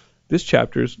 This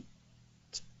chapter isn't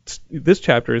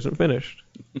finished.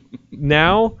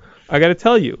 Now, I got to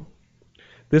tell you,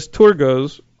 this tour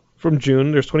goes from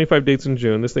June. There's 25 dates in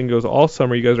June. This thing goes all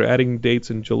summer. You guys are adding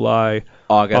dates in July,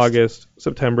 August,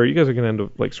 September. You guys are going to end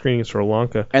up like screening in Sri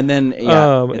Lanka. And then, it's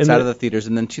out of the theaters.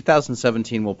 And then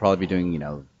 2017, we'll probably be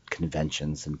doing,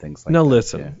 conventions and things like that. Now,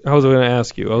 listen. Yeah. I was going to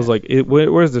ask you. I was like,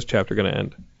 where's this chapter going to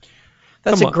end?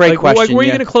 That's a great question. Like, where are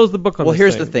you going to close the book on this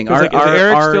here's thing? the thing. Is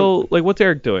Eric still, what's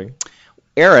Eric doing?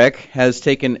 Eric has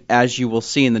taken, as you will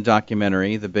see in the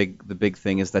documentary, the big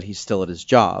thing is that he's still at his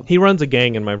job. He runs a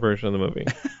gang in my version of the movie.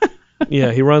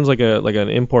 Yeah, he runs like an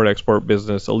import-export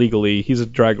business illegally. He's a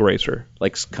drag racer.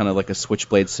 Kind of like a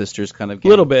Switchblade Sisters kind of gang.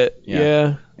 A little bit.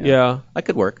 Yeah. That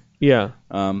could work. Yeah.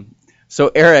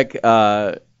 So Eric,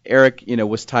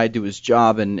 was tied to his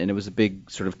job, and it was a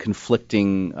big sort of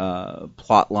conflicting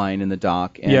plot line in the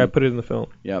doc. And, I put it in the film.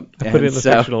 Yep. I put it in the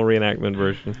fictional reenactment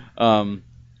version.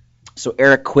 So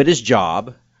Eric quit his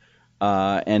job,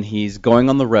 and he's going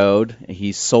on the road.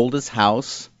 He sold his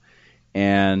house,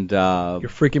 and you're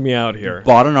freaking me out here.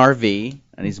 Bought an RV,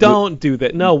 and he's don't do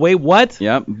that. No, wait, what?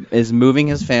 Yep, is moving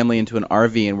his family into an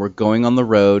RV, and we're going on the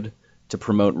road to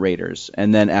promote Raiders.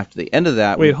 And then after the end of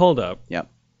that, hold up. Yep.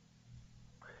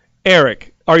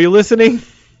 Eric, are you listening?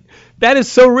 That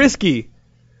is so risky.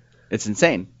 It's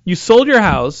insane. You sold your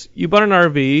house. You bought an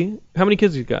RV. How many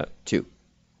kids you got? 2.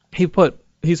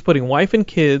 He's putting wife and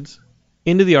kids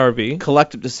into the RV.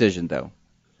 Collective decision, though.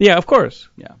 Yeah, of course.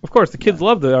 Yeah, of course. The kids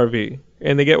love the RV,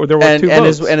 and they get they're worth 2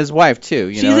 boats. And his wife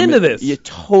too. She's into this. You're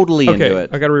totally into it.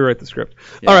 I got to rewrite the script.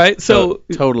 Yeah, all right, so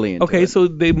totally into it. Okay, so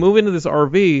they move into this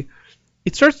RV.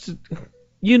 It starts to.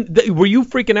 Were you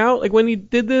freaking out like when he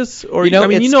did this, or you know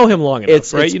him long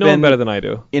enough, right? You know him better than I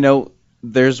do.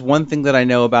 There's one thing that I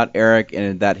know about Eric,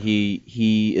 and that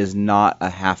he is not a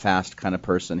half-assed kind of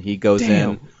person. He goes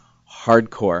in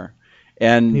hardcore.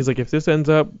 And he's like, if this ends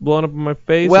up blowing up in my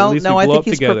face, well, at least no, we blow I think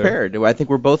he's together. prepared. I think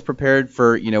we're both prepared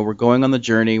for, we're going on the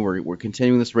journey. We're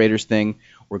continuing this Raiders thing.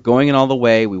 We're going in all the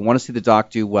way. We want to see the doc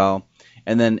do well.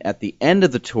 And then at the end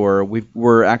of the tour, we're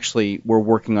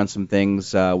working on some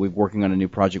things. We're working on a new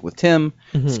project with Tim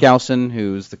Skousen,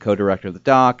 who's the co-director of the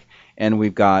doc. And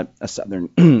we've got a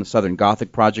Southern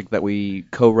Gothic project that we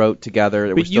co-wrote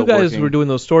together. But you guys were doing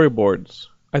those storyboards.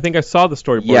 I think I saw the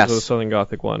storyboards of the Southern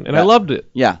Gothic one, and I loved it.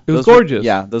 Yeah. It was gorgeous.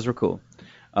 Those were cool.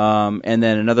 And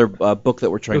then another book that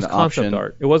we're trying to option. It was concept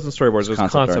art. It wasn't storyboards. It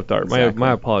was concept art. Exactly.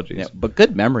 My apologies. Yeah, but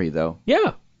good memory, though.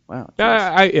 Yeah. Wow.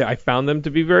 I found them to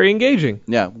be very engaging.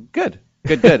 Yeah, good,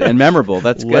 and memorable.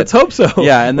 That's good. Let's hope so.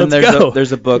 Yeah, and then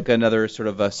there's a book, another sort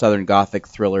of a Southern Gothic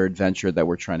thriller adventure that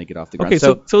we're trying to get off the ground. Okay,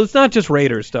 so it's not just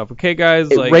Raiders stuff, okay, guys?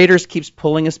 Raiders keeps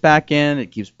pulling us back in.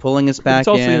 It keeps pulling us back in. It's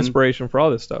also the inspiration for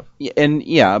all this stuff. And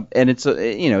it's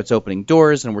it's opening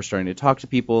doors, and we're starting to talk to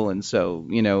people, and so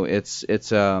it's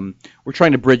we're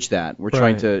trying to bridge that. We're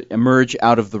trying to emerge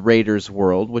out of the Raiders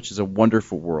world, which is a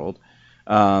wonderful world.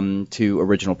 To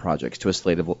original projects, to a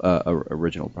slate of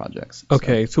original projects.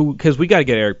 Okay, so because we got to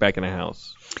get Eric back in a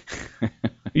house.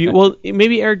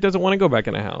 Maybe Eric doesn't want to go back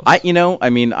in a house.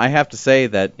 I have to say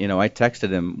that I texted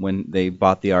him when they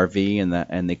bought the RV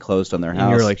and they closed on their house.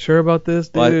 And you're like, sure about this,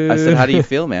 dude? Well, I said, how do you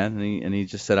feel, man? And he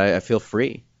just said, I feel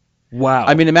free. Wow.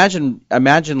 I mean, imagine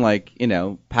like,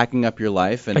 packing up your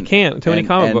life and I can't. Too many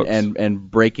comic books. And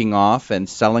breaking off and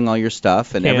selling all your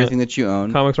stuff and everything that you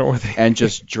own. Comics aren't worth it. And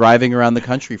just driving around the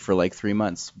country for like 3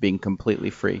 months, being completely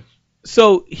free.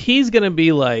 So he's gonna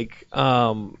be like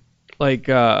Hell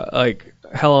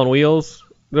on Wheels.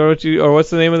 Or what's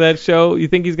the name of that show? You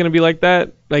think he's gonna be like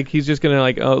that? Like he's just gonna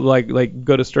like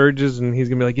go to Sturgis and he's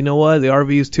gonna be like, you know what? The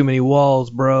RV is too many walls,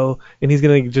 bro. And he's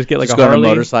gonna just get like a Harley. On a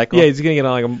motorcycle. Yeah, he's gonna get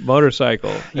on like a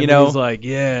motorcycle. And he's like,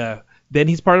 yeah. Then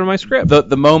he's part of my script.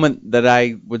 The moment that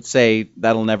I would say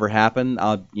that'll never happen,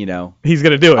 he's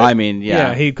gonna do it. I mean, yeah.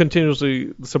 Yeah, he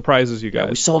continuously surprises you guys. Yeah,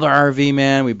 we sold our RV,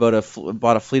 man. We bought a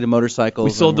fleet of motorcycles.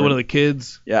 We sold to one of the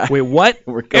kids. Yeah. Wait, what?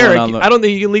 We're going Eric, on I don't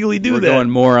think you can legally do that. We're going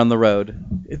more on the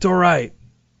road. It's all right.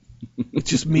 It's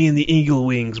just me and the Eagle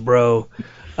Wings, bro.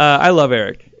 I love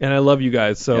Eric, and I love you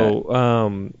guys.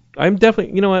 So I'm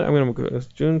definitely, you know what? I'm going to go. It's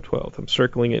June 12th. I'm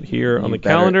circling it here on the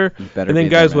calendar. And then,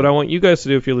 guys, what I want you guys to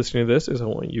do if you're listening to this is I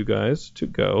want you guys to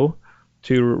go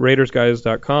to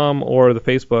RaidersGuys.com or the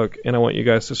Facebook, and I want you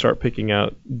guys to start picking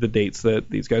out the dates that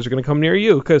these guys are going to come near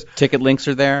you. Because ticket links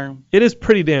are there. It is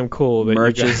pretty damn cool that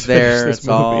merch you guys is there. This it's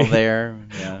movie. all there.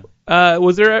 Yeah.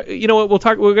 Was there? You know what? We'll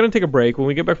talk. We're gonna take a break. When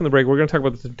we get back from the break, we're gonna talk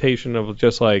about the temptation of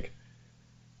just like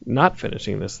not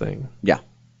finishing this thing. Yeah.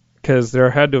 Because there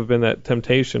had to have been that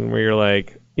temptation where you're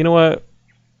like, you know what?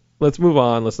 Let's move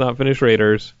on. Let's not finish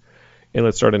Raiders, and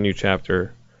let's start a new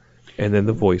chapter. And then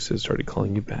the voices started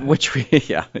calling you back.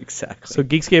 Yeah, exactly. So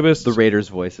Geekscapists, the Raiders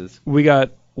voices. We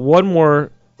got one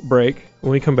more break.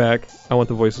 When we come back, I want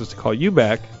the voices to call you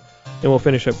back, and we'll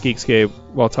finish up Geekscape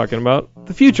while talking about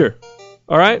the future.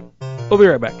 All right? We'll be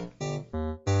right back.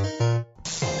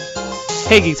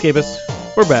 Hey, Geekscapists.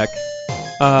 We're back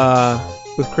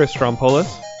with Chris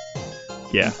Strompolis.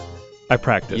 Yeah, I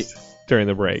practiced during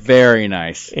the break. Very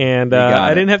nice. And I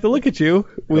didn't have to look at you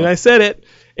when I said it.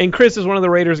 And Chris is one of the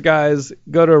Raiders guys.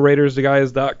 Go to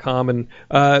RaidersGuys.com, and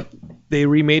they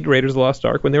remade Raiders of the Lost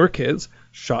Ark when they were kids,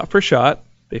 shot for shot.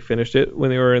 They finished it when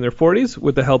they were in their 40s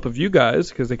with the help of you guys,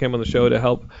 because they came on the show to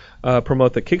help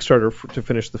promote the Kickstarter to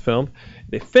finish the film.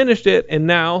 They finished it, and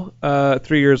now,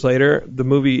 3 years later, the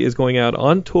movie is going out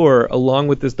on tour along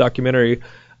with this documentary,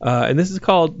 and this is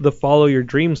called the Follow Your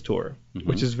Dreams Tour,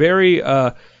 which is very...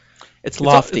 It's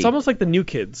lofty. It's almost like the New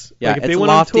Kids. Yeah, like if it's they went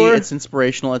lofty. On tour, it's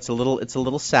inspirational. It's a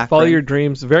little saccharine. Follow your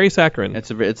dreams. Very saccharine.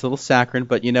 It's a little saccharine,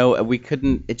 but we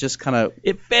couldn't. It just kind of.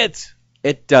 It fits.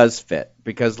 It does fit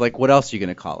because what else are you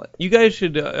gonna call it? You guys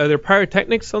should. Are there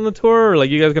pyrotechnics on the tour, or like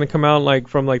you guys gonna come out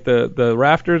from the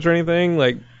rafters or anything?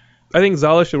 Like, I think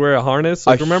Zala should wear a harness.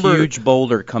 Like, remember, huge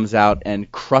boulder comes out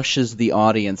and crushes the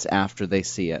audience after they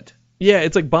see it. Yeah,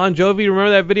 it's like Bon Jovi.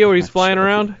 Remember that video where he's flying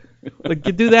around? Like,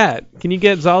 you do that. Can you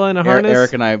get Zala in a harness?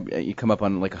 Eric and I, you come up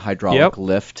on like a hydraulic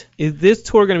lift. Is this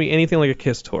tour going to be anything like a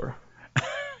Kiss tour?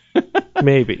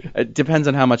 Maybe. It depends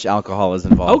on how much alcohol is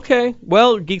involved. Okay.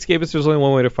 Well, Geekscapists, there's only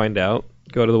one way to find out.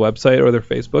 Go to the website or their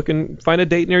Facebook and find a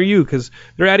date near you, because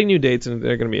they're adding new dates and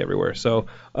they're going to be everywhere. So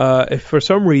if for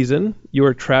some reason you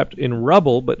are trapped in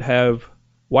rubble but have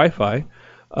Wi-Fi,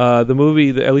 the movie,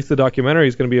 at least the documentary,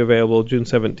 is going to be available June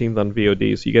 17th on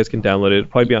VOD, so you guys can download it. It'll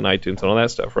probably be on iTunes and all that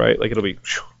stuff, right? Like, it'll be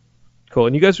cool.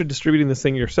 And you guys are distributing this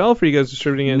thing yourself, or are you guys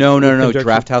distributing it? No.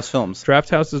 Draft House Films. Draft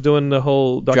House is doing the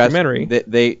whole documentary.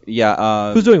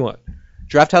 Who's doing what?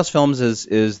 Draft House Films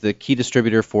is the key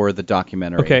distributor for the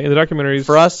documentary. Okay, and the documentary is...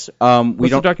 For us,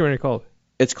 what's the documentary called?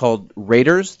 It's called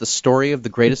Raiders, the story of the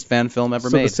greatest fan film ever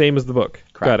made. So the same as the book.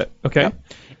 Correct. Got it. Okay. Yeah.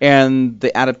 And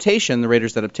the adaptation, the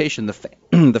Raiders adaptation,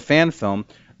 the fan film,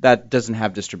 that doesn't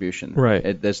have distribution. Right.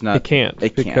 It can't.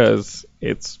 Because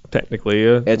it's technically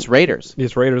it's Raiders.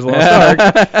 It's Raiders of the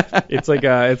Lost Ark. It's like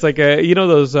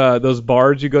a those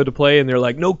bars you go to play and they're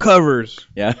like no covers.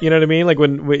 Yeah. You know what I mean? Like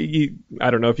I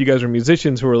don't know if you guys are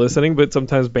musicians who are listening, but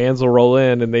sometimes bands will roll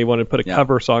in and they want to put a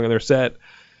cover song in their set,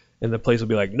 and the place will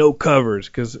be like no covers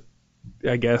because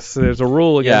I guess there's a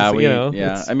rule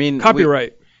against I mean,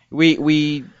 copyright.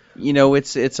 We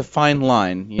it's a fine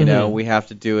line. We have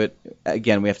to do it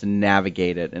again. We have to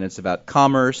navigate it, and it's about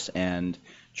commerce and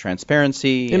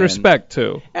transparency and respect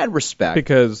too. And respect,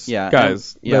 because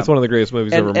guys, that's one of the greatest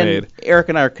movies ever made. Eric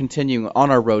and I are continuing on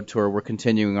our road tour. We're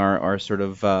continuing our sort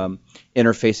of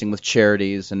interfacing with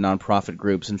charities and nonprofit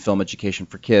groups and film education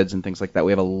for kids and things like that.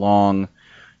 We have a long,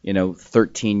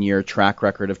 13-year track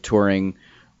record of touring,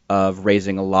 of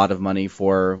raising a lot of money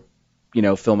for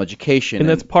film education. And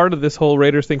that's part of this whole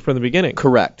Raiders thing from the beginning.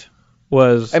 Correct.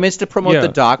 It's to promote the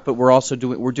doc, but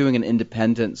we're doing an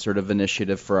independent sort of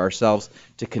initiative for ourselves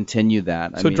to continue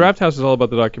that. So Draft House is all about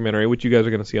the documentary, which you guys are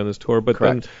going to see on this tour, but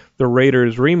Correct. Then the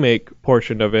Raiders remake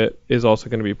portion of it is also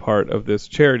going to be part of this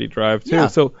charity drive too. Yeah.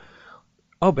 So,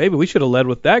 baby, we should have led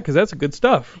with that because that's good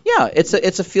stuff. Yeah, it's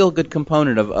a feel-good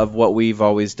component of what we've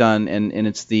always done, and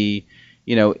it's the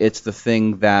it's the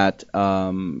thing that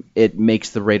it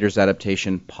makes the Raiders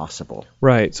adaptation possible.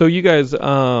 Right. So you guys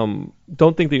don't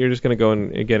think that you're just going to go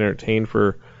and get entertained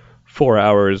for 4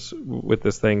 hours with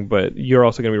this thing, but you're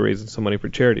also going to be raising some money for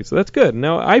charity. So that's good.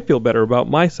 Now I feel better about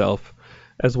myself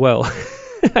as well.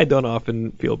 I don't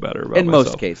often feel better about in myself.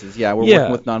 most cases. Yeah, we're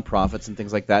working with nonprofits and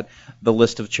things like that. The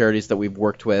list of charities that we've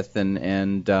worked with and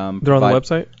they're on the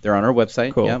website? They're on our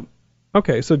website. Cool. Yeah.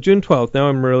 Okay, so June 12th. Now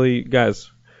I'm really, guys,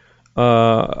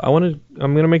 I'm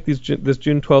gonna make this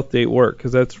June 12th date work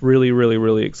because that's really, really,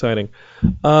 really exciting.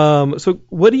 So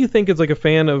what do you think is like a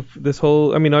fan of this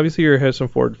whole? I mean, obviously you're a Harrison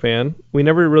Ford fan. We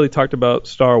never really talked about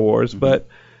Star Wars, but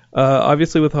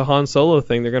obviously with the Han Solo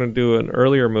thing, they're gonna do an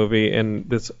earlier movie, and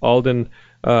this Alden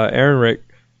Ehrenreich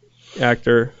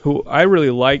actor, who I really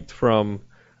liked from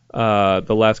the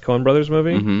last Coen Brothers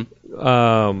movie,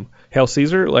 Hail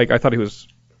Caesar. Like, I thought he was.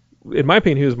 In my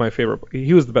opinion, he was my favorite.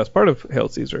 He was the best part of Hail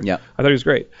Caesar. Yeah. I thought he was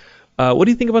great. What do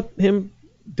you think about him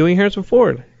doing Harrison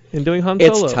Ford? in doing Han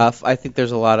Solo? It's tough. I think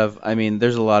there's a lot of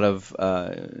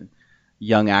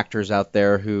young actors out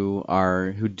there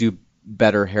who do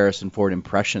better Harrison Ford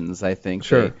impressions. I think.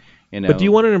 Sure. But do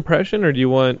you want an impression, or do you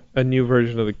want a new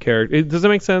version of the character? Does that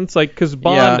make sense? Like, because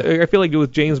Bond, I feel like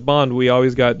with James Bond, we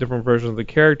always got different versions of the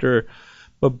character,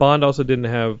 but Bond also didn't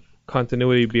have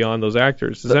continuity beyond those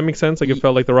actors. Does that make sense? Like, it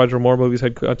felt like the Roger Moore movies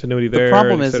had continuity there. The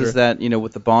problem is that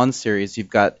with the Bond series, you've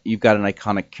got an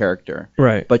iconic character,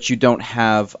 right? But you don't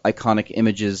have iconic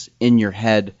images in your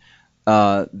head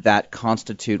that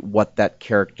constitute what that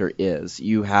character is.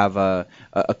 You have a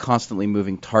constantly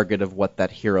moving target of what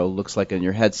that hero looks like in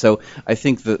your head. So I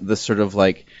think the sort of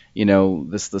like,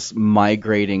 this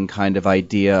migrating kind of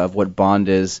idea of what Bond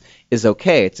is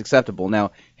okay. It's acceptable.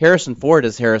 Now, Harrison Ford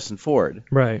is Harrison Ford.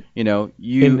 Right. And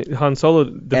Han Solo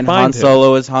defined and Han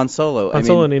Solo is Han Solo. Han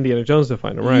Solo and Indiana Jones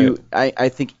defined him, right? I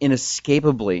think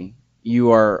inescapably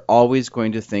you are always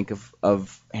going to think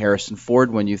of Harrison Ford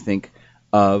when you think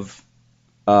of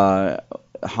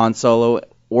Han Solo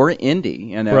or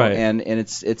Indy, right. and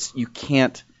it's you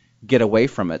can't get away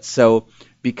from it. So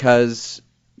because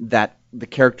the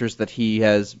characters that he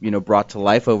has brought to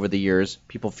life over the years,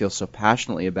 people feel so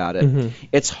passionately about it. Mm-hmm.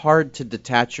 It's hard to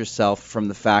detach yourself from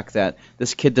the fact that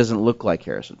this kid doesn't look like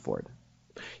Harrison Ford.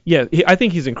 Yeah, I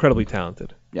think he's incredibly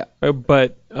talented. Yeah.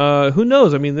 But who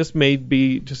knows? I mean, this may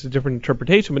be just a different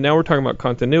interpretation, but now we're talking about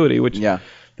continuity, which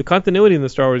the continuity in the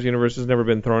Star Wars universe has never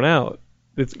been thrown out.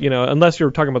 It's unless you're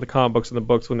talking about the comic books and the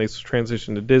books when they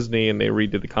transitioned to Disney and they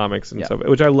redid the comics and stuff,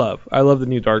 which I love. I love the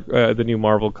new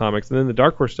Marvel comics, and then the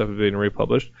Dark Horse stuff is being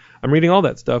republished. I'm reading all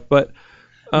that stuff, but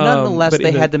nonetheless,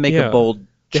 they had to make a bold choice.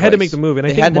 They had to make the move, and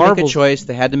they had to make a choice.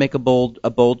 They had to make a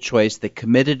bold choice. They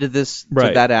committed to this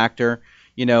to that actor,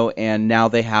 and now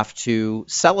they have to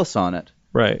sell us on it.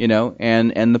 Right.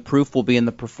 And the proof will be in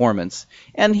the performance.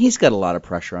 And he's got a lot of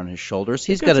pressure on his shoulders.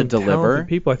 He's got to deliver.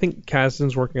 People. I think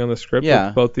Kasdan's working on the script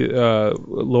with both the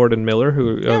Lord and Miller,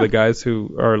 who are the guys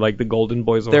who are like the golden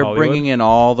boys of Hollywood. They're bringing in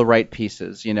all the right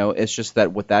pieces. It's just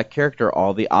that with that character,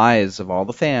 all the eyes of all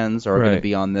the fans are going to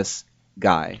be on this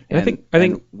guy. And I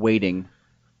think waiting.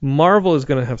 Marvel is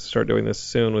going to have to start doing this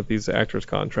soon with these actors'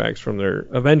 contracts from their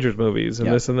Avengers movies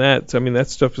and this and that. So, I mean, that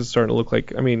stuff is starting to look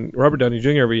like... I mean, Robert Downey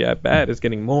Jr. every at bat is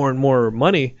getting more and more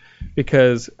money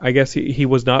because I guess he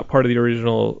was not part of the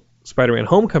original Spider-Man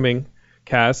Homecoming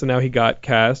cast, and now he got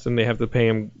cast, and they have to pay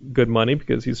him good money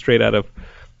because he's straight out of...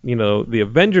 the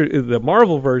Avengers, the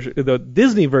Marvel version, the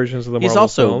Disney versions of the Marvel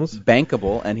films. He's also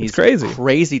bankable, and he's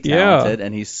crazy talented,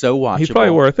 and he's so watchable. He's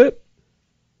probably worth it.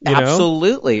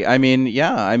 Absolutely. I mean,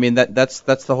 that's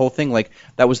the whole thing. Like,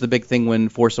 that was the big thing when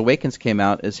Force Awakens came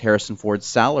out, is Harrison Ford's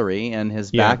salary and his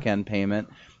back end payment,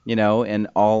 and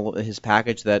all his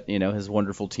package that, his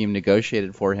wonderful team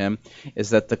negotiated for him, is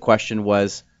that the question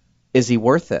was, is he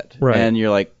worth it? Right. And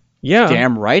you're like, yeah,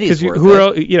 damn right he's worth it.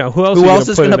 Who else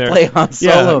is going to play Han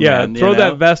Solo? Man, throw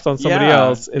that vest on somebody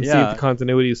else and see if the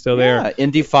continuity is still there.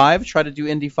 Indy 5, try to do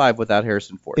Indy 5 without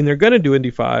Harrison Ford. And they're going to do Indy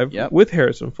 5 with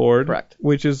Harrison Ford. Correct.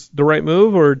 Which is the right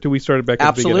move, or do we start it back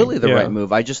at the beginning? Absolutely the right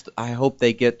move. I hope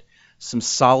they get some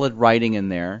solid writing in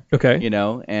there. Okay.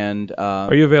 And...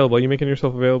 are you available? Are you making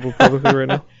yourself available publicly right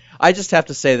now? I just have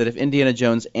to say that if Indiana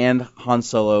Jones and Han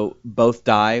Solo both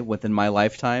die within my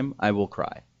lifetime, I will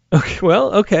cry.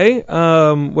 Okay.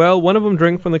 Well, one of them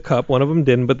drank from the cup, one of them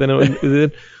didn't. But then,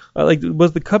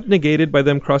 was the cup negated by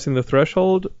them crossing the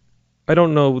threshold? I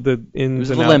don't know the ins and outs. It was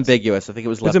a little ambiguous. I think it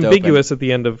was left open. It's ambiguous at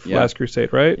the end of Last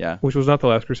Crusade, right? Yeah. Which was not the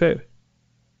Last Crusade.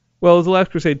 Well, it was the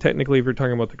Last Crusade technically if you're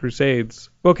talking about the Crusades.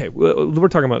 Okay, we're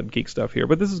talking about geek stuff here,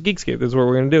 but this is Geekscape. This is what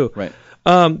we're going to do. Right.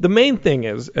 The main thing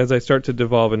is, as I start to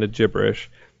devolve into gibberish,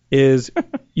 is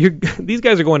these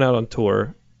guys are going out on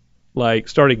tour, like,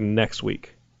 starting next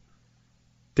week.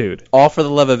 Dude. All for the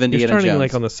love of Indiana Jones. You're starting Jones.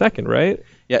 like on the 2nd, right?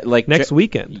 Yeah, like next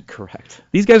weekend. Correct.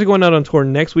 These guys are going out on tour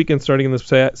next weekend, starting in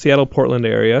the Seattle-Portland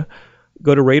area.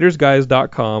 Go to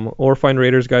RaidersGuys.com or find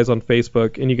Raiders Guys on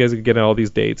Facebook, and you guys can get all these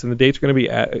dates. And the dates are going to be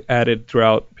added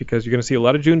throughout because you're going to see a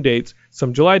lot of June dates,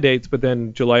 some July dates, but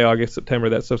then July, August, September,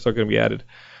 that stuff's all going to be added.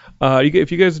 Are you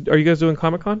guys doing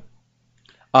Comic-Con?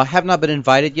 Have not been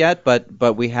invited yet,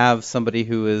 but we have somebody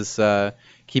who is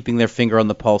keeping their finger on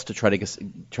the pulse to try to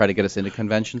get us into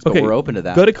conventions. But we're open to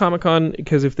that. Go to Comic-Con,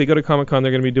 because if they go to Comic-Con,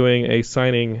 they're going to be doing a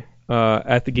signing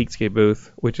at the Geekscape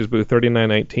booth, which is booth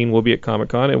 3919. We'll be at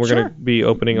Comic-Con, and we're going to be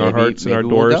opening our hearts and our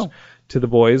doors to the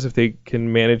boys if they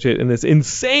can manage it in this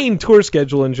insane tour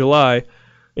schedule in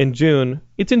June.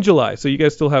 It's in July, so you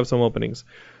guys still have some openings.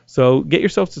 So get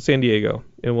yourselves to San Diego,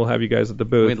 and we'll have you guys at the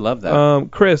booth. We'd love that.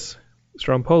 Chris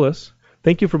Strompoulos,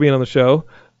 thank you for being on the show.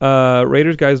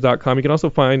 RaidersGuys.com. You can also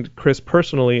find Chris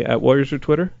personally at what is your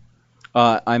Twitter?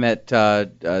 I'm at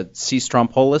C.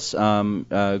 Strompolis,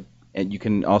 and you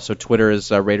can also Twitter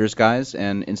as Raiders Guys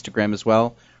and Instagram as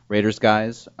well, Raiders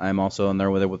Guys. I'm also on there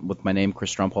with my name,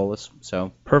 Chris Strompolis.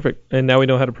 So perfect. And now we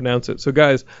know how to pronounce it. So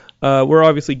guys, we're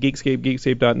obviously Geekscape,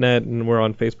 Geekscape.net, and we're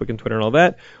on Facebook and Twitter and all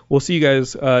that. We'll see you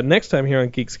guys next time here on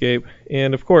Geekscape,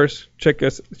 and of course check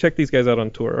these guys out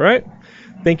on tour. All right.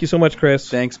 Thank you so much, Chris.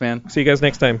 Thanks, man. See you guys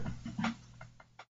next time.